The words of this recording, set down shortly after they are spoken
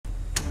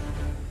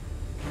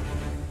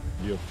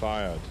You're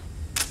fired.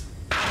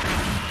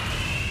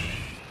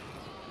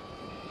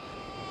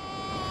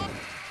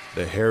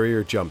 The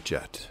Harrier Jump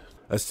Jet,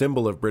 a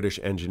symbol of British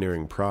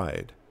engineering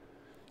pride,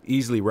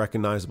 easily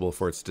recognizable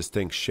for its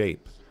distinct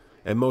shape,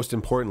 and most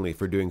importantly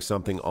for doing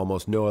something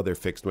almost no other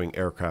fixed-wing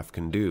aircraft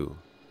can do: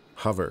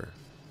 hover.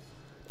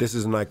 This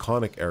is an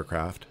iconic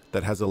aircraft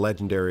that has a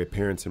legendary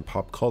appearance in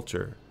pop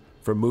culture,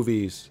 from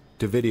movies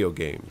to video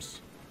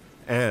games,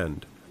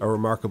 and a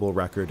remarkable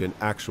record in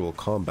actual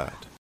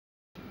combat.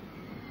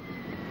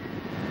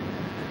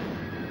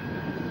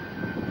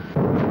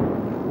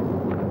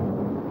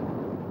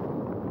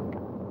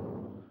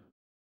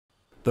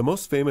 The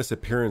most famous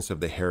appearance of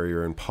the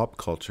Harrier in pop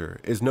culture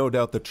is no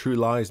doubt the True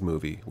Lies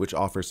movie, which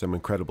offers some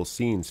incredible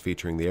scenes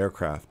featuring the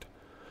aircraft.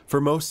 For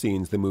most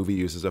scenes, the movie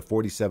uses a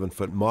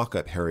 47-foot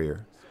mock-up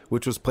Harrier,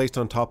 which was placed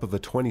on top of a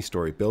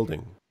 20-story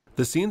building.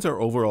 The scenes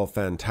are overall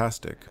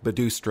fantastic, but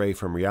do stray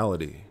from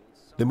reality.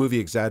 The movie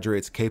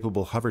exaggerates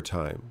capable hover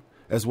time,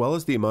 as well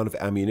as the amount of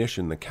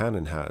ammunition the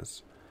cannon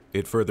has.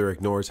 It further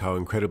ignores how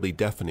incredibly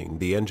deafening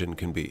the engine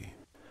can be.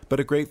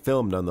 But a great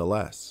film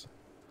nonetheless.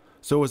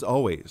 So as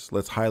always,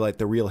 let's highlight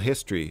the real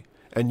history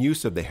and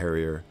use of the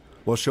Harrier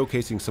while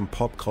showcasing some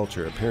pop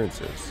culture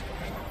appearances.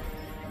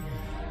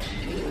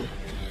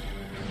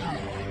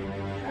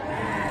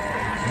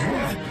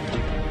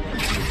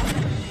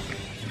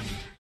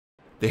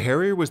 The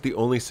Harrier was the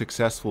only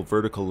successful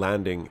vertical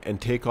landing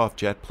and takeoff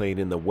jet plane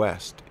in the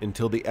West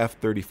until the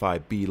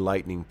F-35B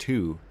Lightning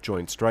II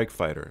Joint Strike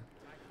Fighter,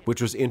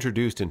 which was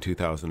introduced in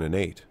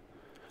 2008.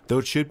 Though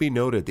it should be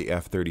noted the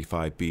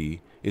F-35B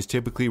is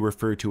typically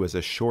referred to as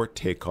a short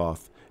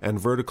takeoff and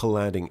vertical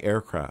landing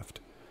aircraft,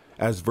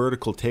 as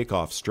vertical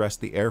takeoffs stress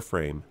the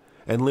airframe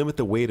and limit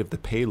the weight of the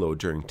payload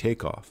during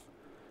takeoff.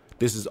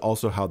 This is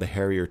also how the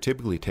Harrier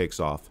typically takes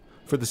off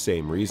for the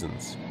same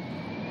reasons.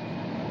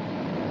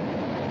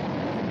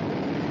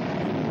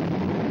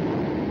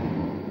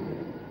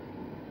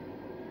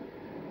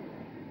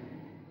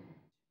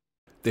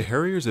 The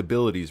Harrier's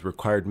abilities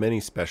required many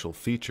special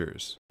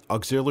features.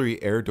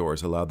 Auxiliary air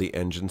doors allow the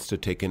engines to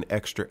take in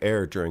extra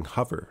air during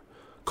hover,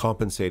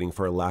 compensating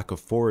for a lack of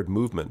forward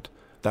movement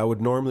that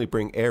would normally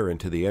bring air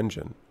into the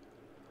engine.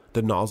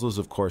 The nozzles,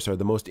 of course, are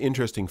the most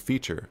interesting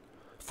feature.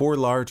 4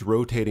 large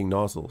rotating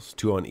nozzles,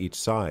 2 on each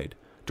side,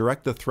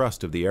 direct the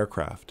thrust of the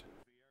aircraft.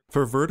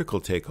 For vertical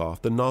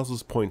takeoff, the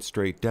nozzles point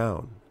straight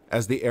down.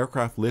 As the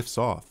aircraft lifts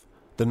off,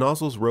 the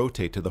nozzles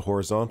rotate to the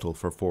horizontal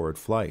for forward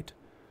flight.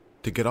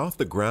 To get off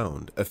the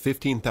ground, a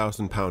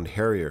 15,000-pound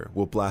Harrier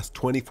will blast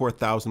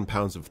 24,000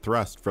 pounds of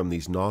thrust from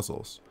these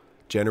nozzles,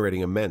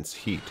 generating immense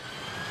heat.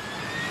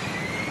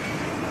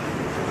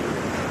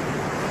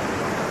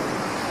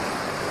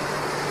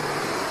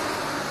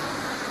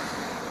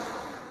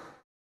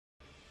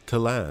 To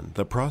land,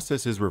 the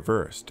process is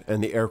reversed,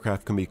 and the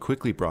aircraft can be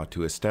quickly brought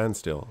to a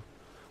standstill.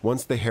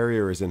 Once the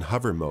Harrier is in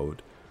hover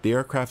mode, the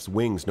aircraft's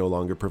wings no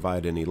longer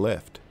provide any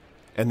lift,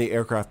 and the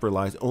aircraft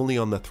relies only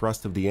on the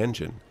thrust of the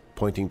engine,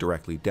 pointing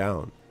directly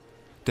down.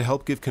 To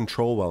help give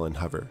control while in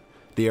hover,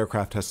 the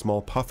aircraft has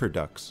small puffer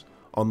ducts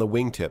on the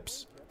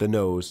wingtips, the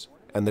nose,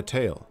 and the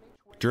tail.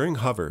 During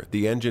hover,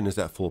 the engine is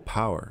at full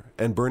power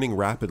and burning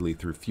rapidly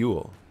through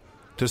fuel.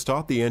 To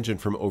stop the engine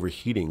from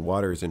overheating,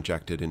 water is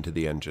injected into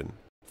the engine.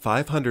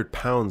 500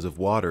 pounds of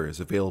water is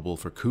available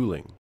for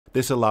cooling.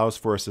 This allows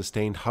for a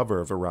sustained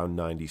hover of around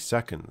 90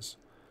 seconds.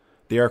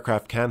 The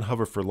aircraft can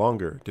hover for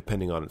longer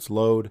depending on its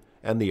load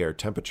and the air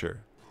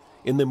temperature.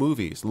 In the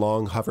movies,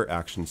 long hover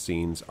action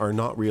scenes are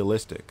not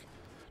realistic,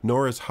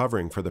 nor is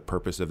hovering for the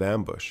purpose of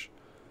ambush.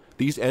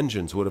 These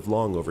engines would have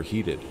long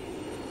overheated.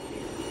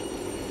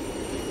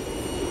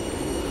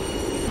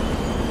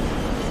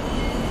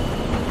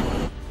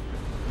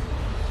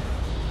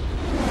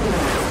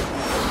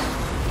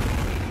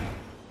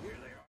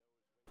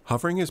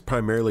 Hovering is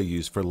primarily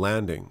used for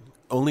landing.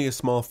 Only a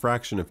small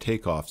fraction of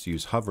takeoffs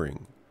use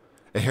hovering.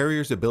 A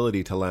Harrier's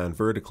ability to land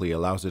vertically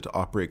allows it to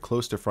operate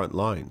close to front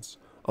lines,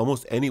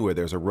 almost anywhere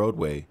there's a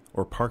roadway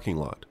or parking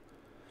lot.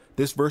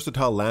 This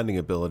versatile landing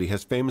ability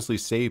has famously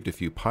saved a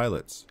few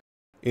pilots.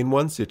 In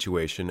one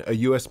situation, a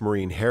U.S.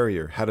 Marine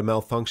Harrier had a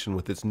malfunction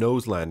with its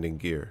nose landing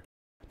gear.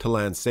 To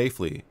land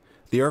safely,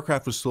 the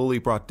aircraft was slowly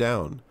brought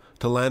down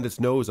to land its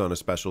nose on a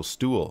special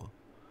stool,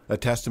 a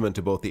testament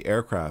to both the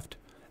aircraft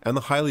and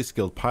the highly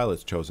skilled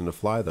pilots chosen to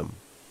fly them.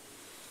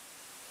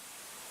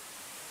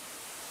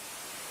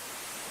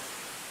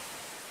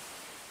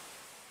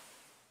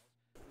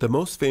 The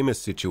most famous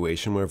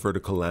situation where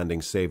vertical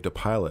landing saved a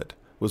pilot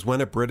was when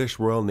a British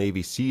Royal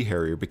Navy Sea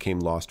Harrier became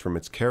lost from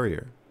its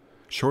carrier.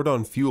 Short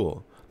on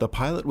fuel, the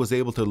pilot was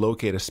able to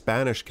locate a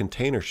Spanish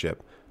container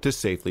ship to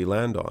safely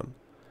land on.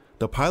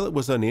 The pilot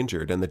was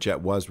uninjured and the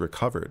jet was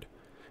recovered.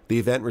 The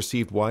event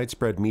received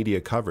widespread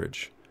media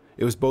coverage.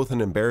 It was both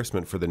an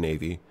embarrassment for the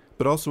Navy,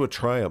 but also a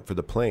triumph for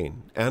the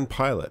plane and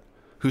pilot,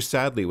 who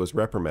sadly was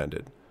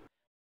reprimanded.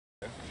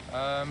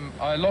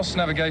 I lost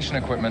navigation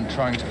equipment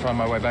trying to find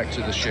my way back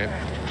to the ship,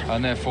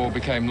 and therefore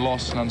became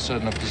lost and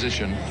uncertain of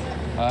position.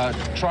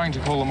 Trying to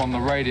call them on the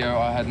radio,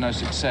 I had no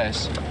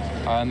success.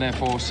 and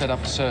therefore set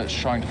up a search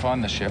trying to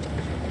find the ship.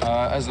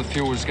 As the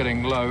fuel was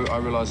getting low, I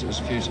realised it was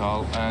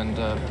futile and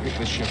picked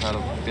this ship out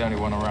of the only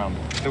one around.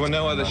 There were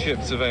no other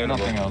ships available?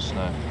 Nothing else,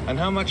 no. And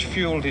how much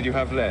fuel did you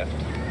have left?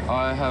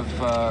 I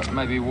have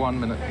maybe 1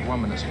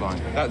 minute's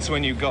flying. That's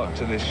when you got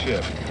to this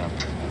ship? Yeah.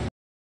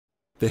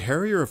 The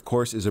Harrier, of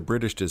course, is a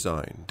British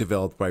design,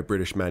 developed by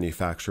British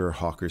manufacturer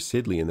Hawker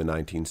Siddeley in the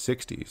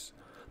 1960s.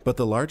 But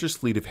the largest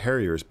fleet of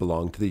Harriers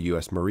belonged to the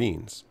U.S.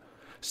 Marines.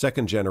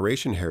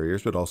 Second-generation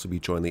Harriers would also be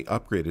jointly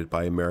upgraded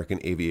by American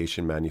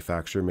aviation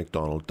manufacturer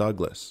McDonnell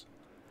Douglas.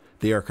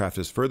 The aircraft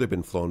has further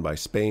been flown by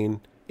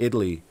Spain,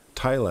 Italy,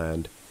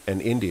 Thailand,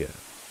 and India.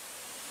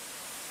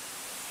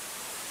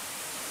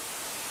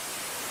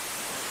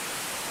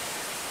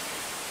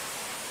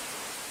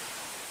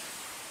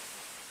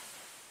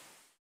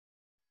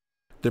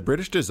 The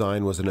British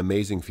design was an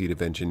amazing feat of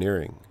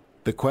engineering.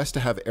 The quest to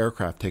have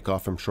aircraft take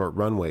off from short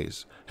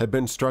runways had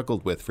been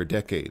struggled with for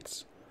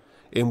decades.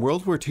 In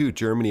World War II,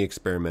 Germany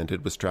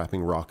experimented with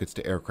strapping rockets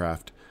to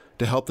aircraft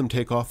to help them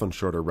take off on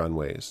shorter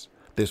runways.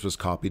 This was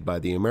copied by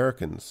the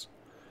Americans.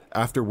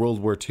 After World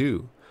War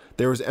II,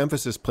 there was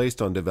emphasis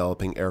placed on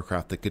developing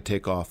aircraft that could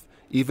take off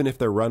even if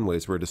their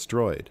runways were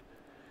destroyed.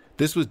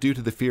 This was due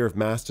to the fear of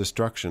mass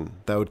destruction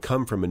that would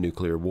come from a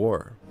nuclear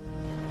war.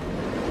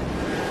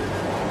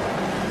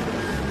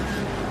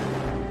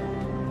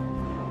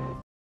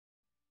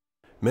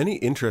 Many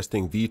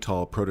interesting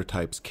VTOL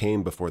prototypes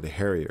came before the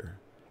Harrier.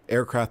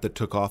 Aircraft that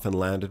took off and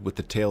landed with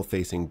the tail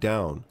facing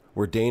down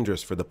were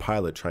dangerous for the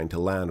pilot trying to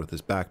land with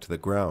his back to the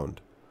ground.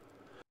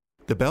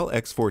 The Bell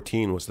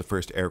X-14 was the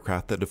first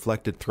aircraft that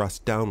deflected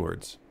thrust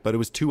downwards, but it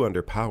was too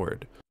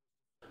underpowered.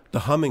 The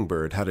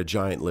Hummingbird had a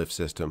giant lift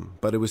system,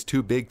 but it was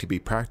too big to be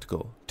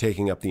practical,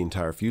 taking up the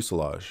entire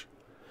fuselage.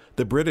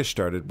 The British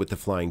started with the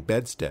Flying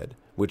Bedstead,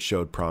 which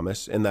showed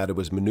promise in that it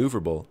was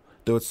maneuverable,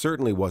 though it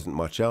certainly wasn't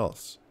much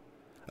else.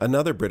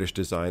 Another British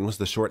design was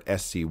the short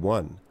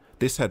SC-1.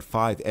 This had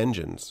 5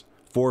 engines,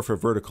 4 for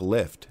vertical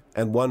lift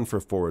and 1 for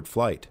forward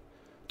flight,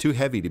 too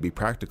heavy to be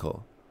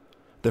practical.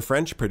 The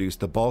French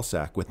produced the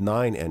Balzac with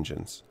 9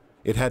 engines.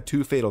 It had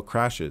 2 fatal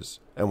crashes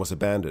and was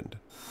abandoned.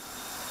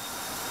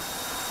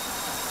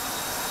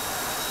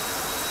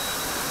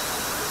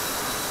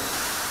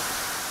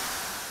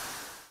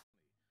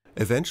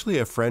 Eventually,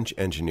 a French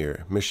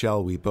engineer,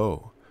 Michel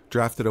Wibeau,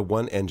 drafted a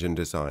 1-engine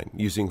design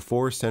using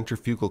 4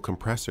 centrifugal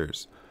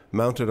compressors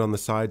mounted on the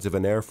sides of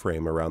an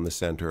airframe around the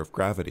center of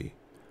gravity.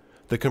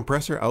 The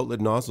compressor outlet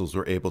nozzles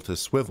were able to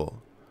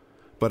swivel,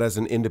 but as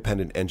an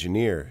independent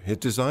engineer, his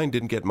design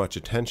didn't get much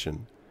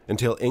attention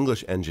until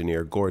English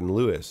engineer Gordon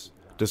Lewis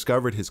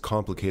discovered his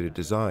complicated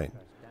design,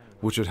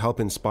 which would help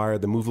inspire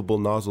the movable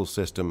nozzle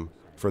system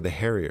for the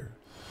Harrier.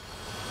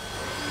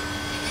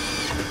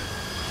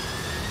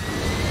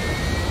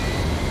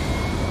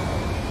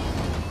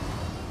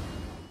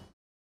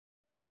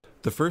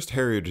 The first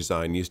Harrier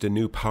design used a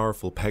new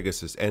powerful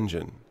Pegasus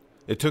engine.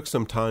 It took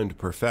some time to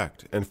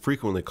perfect and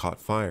frequently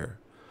caught fire.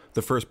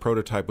 The first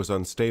prototype was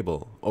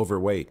unstable,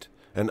 overweight,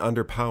 and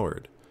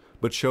underpowered,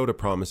 but showed a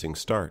promising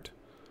start.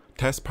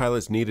 Test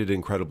pilots needed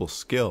incredible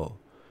skill.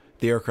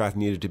 The aircraft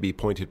needed to be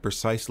pointed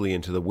precisely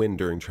into the wind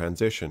during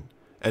transition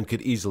and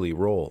could easily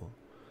roll.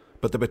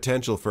 But the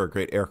potential for a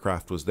great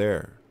aircraft was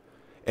there.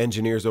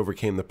 Engineers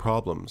overcame the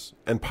problems,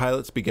 and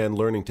pilots began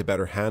learning to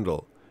better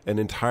handle an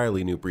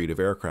entirely new breed of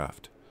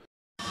aircraft.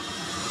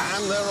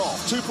 And they're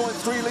off.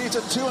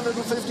 2.3-litre,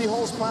 250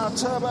 horsepower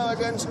turbo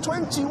against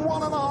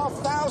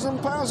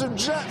 21,500 pounds of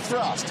jet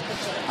thrust.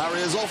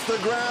 Harrier's off the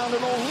ground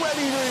and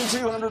already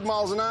doing 200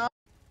 miles an hour.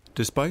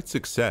 Despite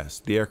success,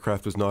 the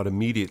aircraft was not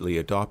immediately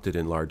adopted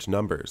in large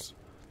numbers.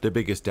 The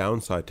biggest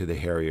downside to the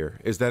Harrier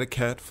is that it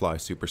can't fly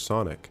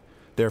supersonic,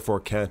 therefore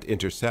can't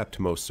intercept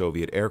most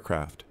Soviet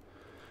aircraft.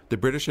 The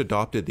British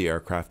adopted the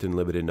aircraft in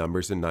limited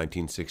numbers in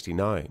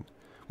 1969,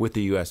 with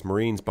the U.S.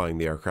 Marines buying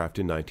the aircraft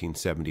in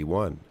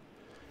 1971.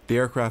 The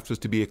aircraft was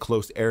to be a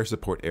close air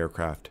support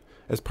aircraft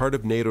as part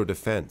of NATO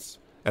defense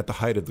at the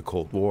height of the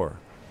Cold War.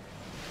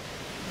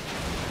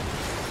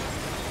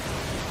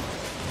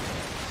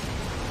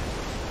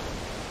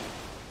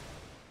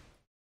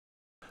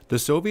 The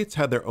Soviets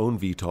had their own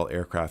VTOL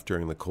aircraft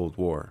during the Cold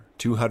War.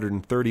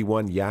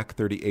 231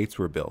 Yak-38s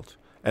were built,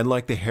 and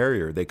like the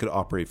Harrier, they could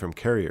operate from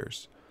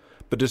carriers.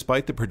 But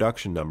despite the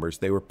production numbers,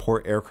 they were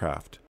poor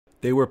aircraft.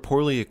 They were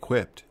poorly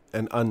equipped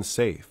and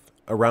unsafe.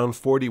 Around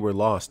 40 were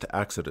lost to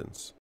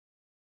accidents.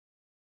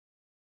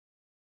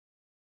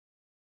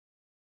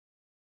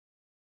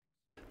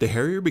 The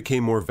Harrier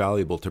became more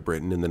valuable to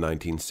Britain in the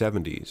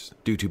 1970s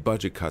due to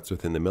budget cuts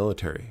within the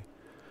military.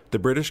 The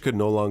British could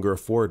no longer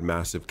afford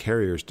massive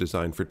carriers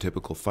designed for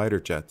typical fighter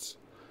jets.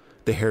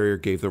 The Harrier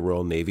gave the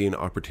Royal Navy an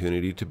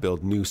opportunity to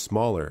build new,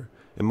 smaller,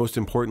 and most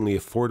importantly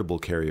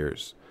affordable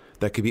carriers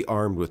that could be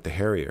armed with the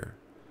Harrier.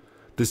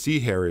 The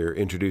Sea Harrier,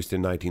 introduced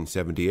in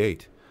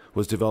 1978,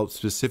 was developed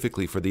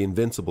specifically for the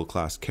Invincible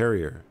class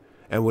carrier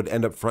and would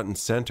end up front and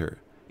center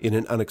in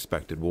an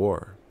unexpected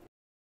war.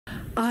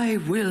 I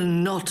will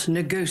not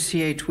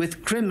negotiate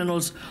with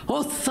criminals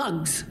or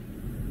thugs.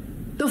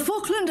 The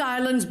Falkland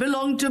Islands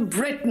belong to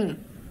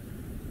Britain,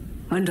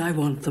 and I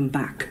want them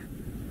back.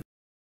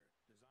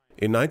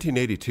 In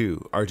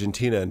 1982,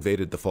 Argentina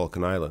invaded the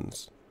Falkland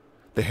Islands.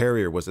 The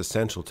Harrier was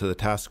essential to the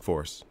task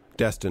force,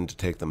 destined to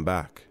take them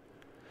back.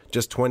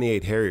 Just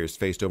 28 Harriers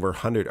faced over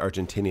 100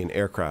 Argentinian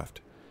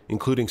aircraft,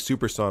 including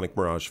supersonic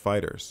Mirage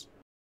fighters.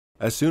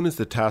 As soon as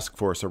the task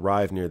force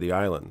arrived near the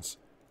islands,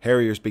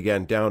 Harriers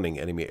began downing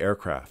enemy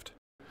aircraft.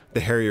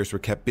 The Harriers were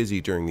kept busy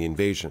during the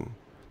invasion.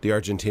 The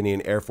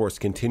Argentinian Air Force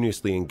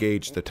continuously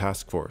engaged the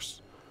task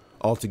force.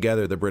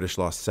 Altogether, the British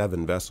lost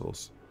 7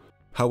 vessels.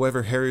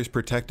 However, Harriers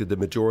protected the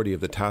majority of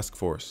the task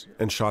force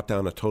and shot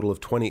down a total of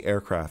 20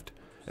 aircraft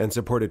and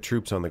supported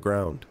troops on the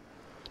ground.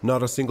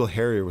 Not a single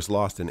Harrier was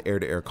lost in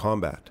air-to-air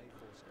combat.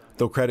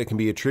 Though credit can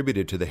be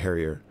attributed to the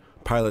Harrier,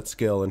 pilot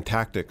skill and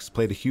tactics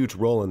played a huge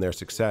role in their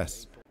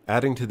success.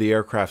 Adding to the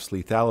aircraft's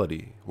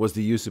lethality was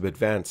the use of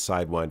advanced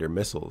Sidewinder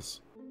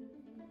missiles.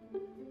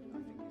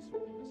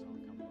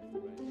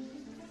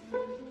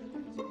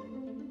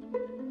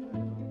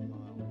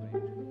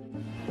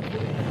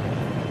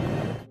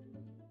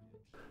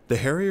 The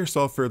Harrier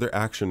saw further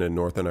action in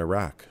northern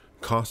Iraq,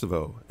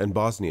 Kosovo, and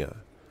Bosnia.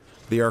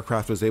 The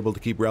aircraft was able to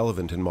keep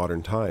relevant in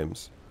modern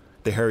times.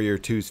 The Harrier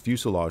II's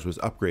fuselage was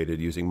upgraded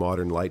using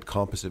modern light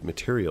composite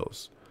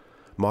materials.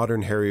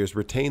 Modern Harriers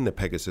retain the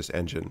Pegasus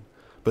engine,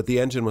 but the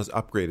engine was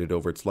upgraded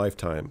over its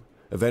lifetime,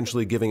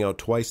 eventually giving out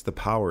twice the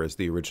power as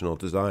the original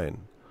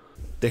design.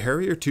 The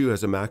Harrier II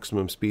has a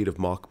maximum speed of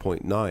Mach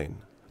 0.9,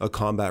 a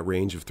combat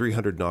range of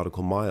 300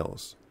 nautical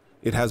miles.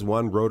 It has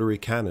one rotary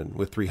cannon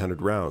with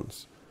 300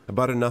 rounds,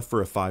 about enough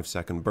for a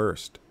 5-second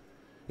burst.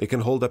 It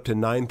can hold up to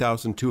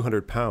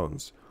 9,200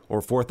 pounds,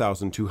 or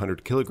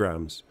 4,200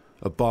 kilograms,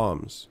 of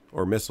bombs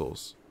or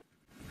missiles.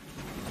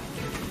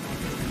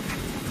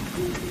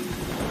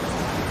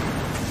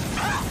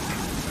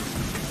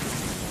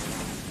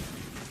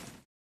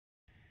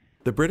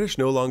 The British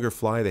no longer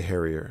fly the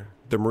Harrier.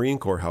 The Marine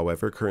Corps,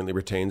 however, currently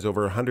retains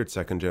over 100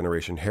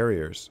 second-generation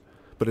Harriers,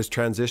 but is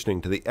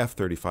transitioning to the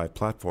F-35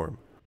 platform.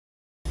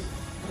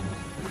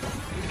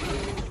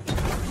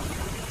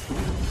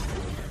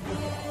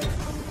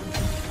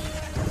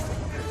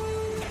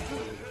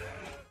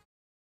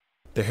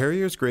 The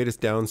Harrier's greatest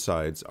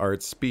downsides are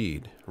its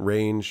speed,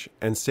 range,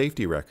 and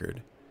safety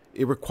record.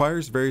 It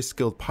requires very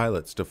skilled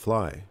pilots to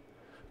fly.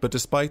 But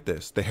despite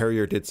this, the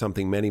Harrier did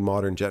something many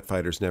modern jet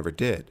fighters never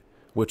did,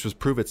 which was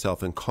prove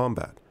itself in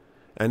combat,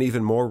 and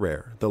even more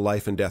rare, the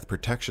life and death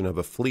protection of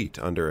a fleet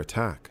under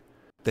attack.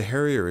 The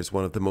Harrier is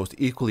one of the most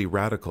equally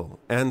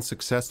radical and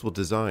successful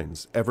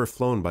designs ever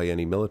flown by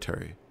any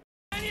military.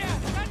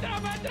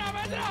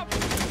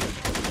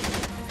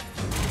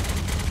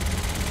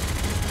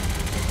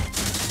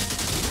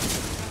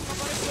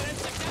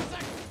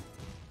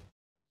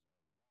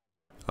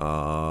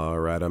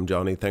 Alright, I'm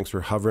Johnny. Thanks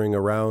for hovering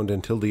around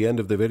until the end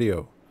of the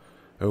video.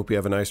 I hope you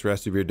have a nice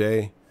rest of your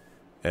day,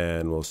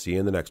 and we'll see you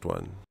in the next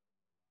one.